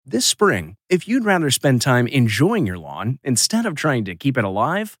This spring, if you'd rather spend time enjoying your lawn instead of trying to keep it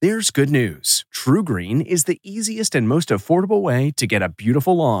alive, there's good news. TruGreen is the easiest and most affordable way to get a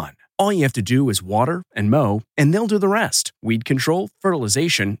beautiful lawn. All you have to do is water and mow, and they'll do the rest. Weed control,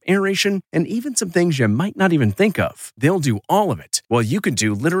 fertilization, aeration, and even some things you might not even think of. They'll do all of it, while you can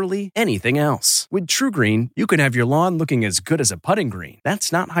do literally anything else. With TruGreen, you can have your lawn looking as good as a putting green.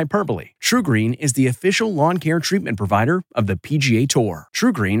 That's not hyperbole. TruGreen is the official lawn care treatment provider of the PGA Tour.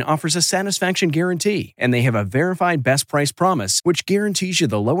 TruGreen offers a satisfaction guarantee, and they have a verified best price promise, which guarantees you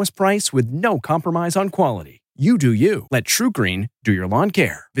the lowest price with no compromise on quality. You do you. Let TruGreen do your lawn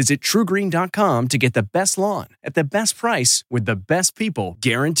care. Visit TruGreen.com to get the best lawn at the best price with the best people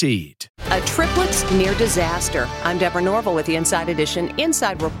guaranteed. A triplets near disaster. I'm Deborah Norville with the Inside Edition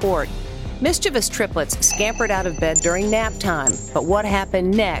Inside Report. Mischievous triplets scampered out of bed during nap time, but what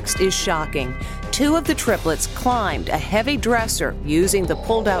happened next is shocking. Two of the triplets climbed a heavy dresser using the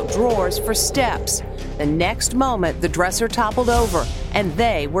pulled-out drawers for steps. The next moment, the dresser toppled over, and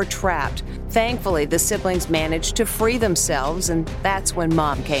they were trapped. Thankfully, the siblings managed to free themselves, and that's when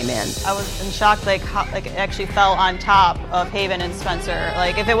Mom came in. I was in shock, it actually fell on top of Haven and Spencer.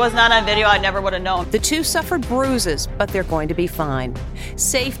 If it was not on video, I never would have known. The two suffered bruises, but they're going to be fine.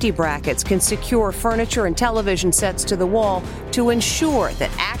 Safety brackets can secure furniture and television sets to the wall to ensure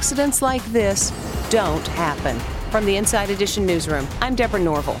that accidents like this don't happen. From the Inside Edition newsroom, I'm Deborah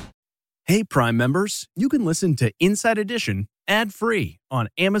Norville. Hey, Prime members, you can listen to Inside Edition ad-free on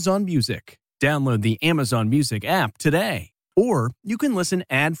Amazon Music. Download the Amazon Music app today. Or you can listen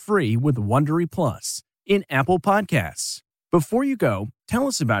ad-free with Wondery Plus in Apple Podcasts. Before you go, tell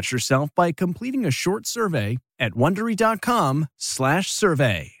us about yourself by completing a short survey at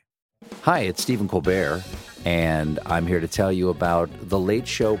Wondery.com/survey. Hi, it's Stephen Colbert, and I'm here to tell you about The Late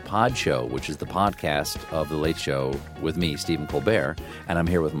Show Pod Show, which is the podcast of The Late Show with me, Stephen Colbert, and I'm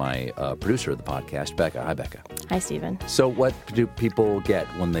here with my producer of the podcast, Becca. Hi, Becca. Hi, Stephen. So what do people get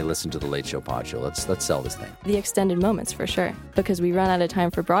when they listen to The Late Show Pod Show? Let's sell this thing. The extended moments, for sure, because we run out of time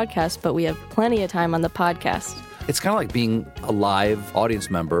for broadcast, but we have plenty of time on the podcast. It's kind of like being a live audience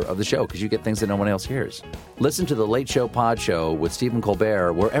member of the show because you get things that no one else hears. Listen to The Late Show Pod Show with Stephen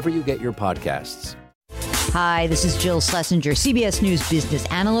Colbert wherever you get your podcasts. Hi, this is Jill Schlesinger, CBS News business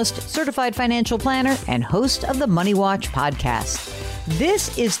analyst, certified financial planner, and host of the Money Watch podcast.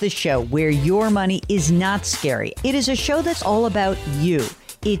 This is the show where your money is not scary. It is a show that's all about you.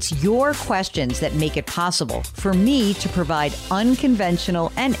 It's your questions that make it possible for me to provide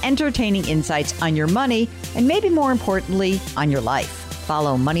unconventional and entertaining insights on your money, and maybe more importantly, on your life.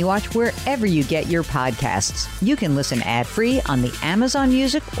 Follow Money Watch wherever you get your podcasts. You can listen ad-free on the Amazon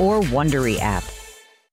Music or Wondery app.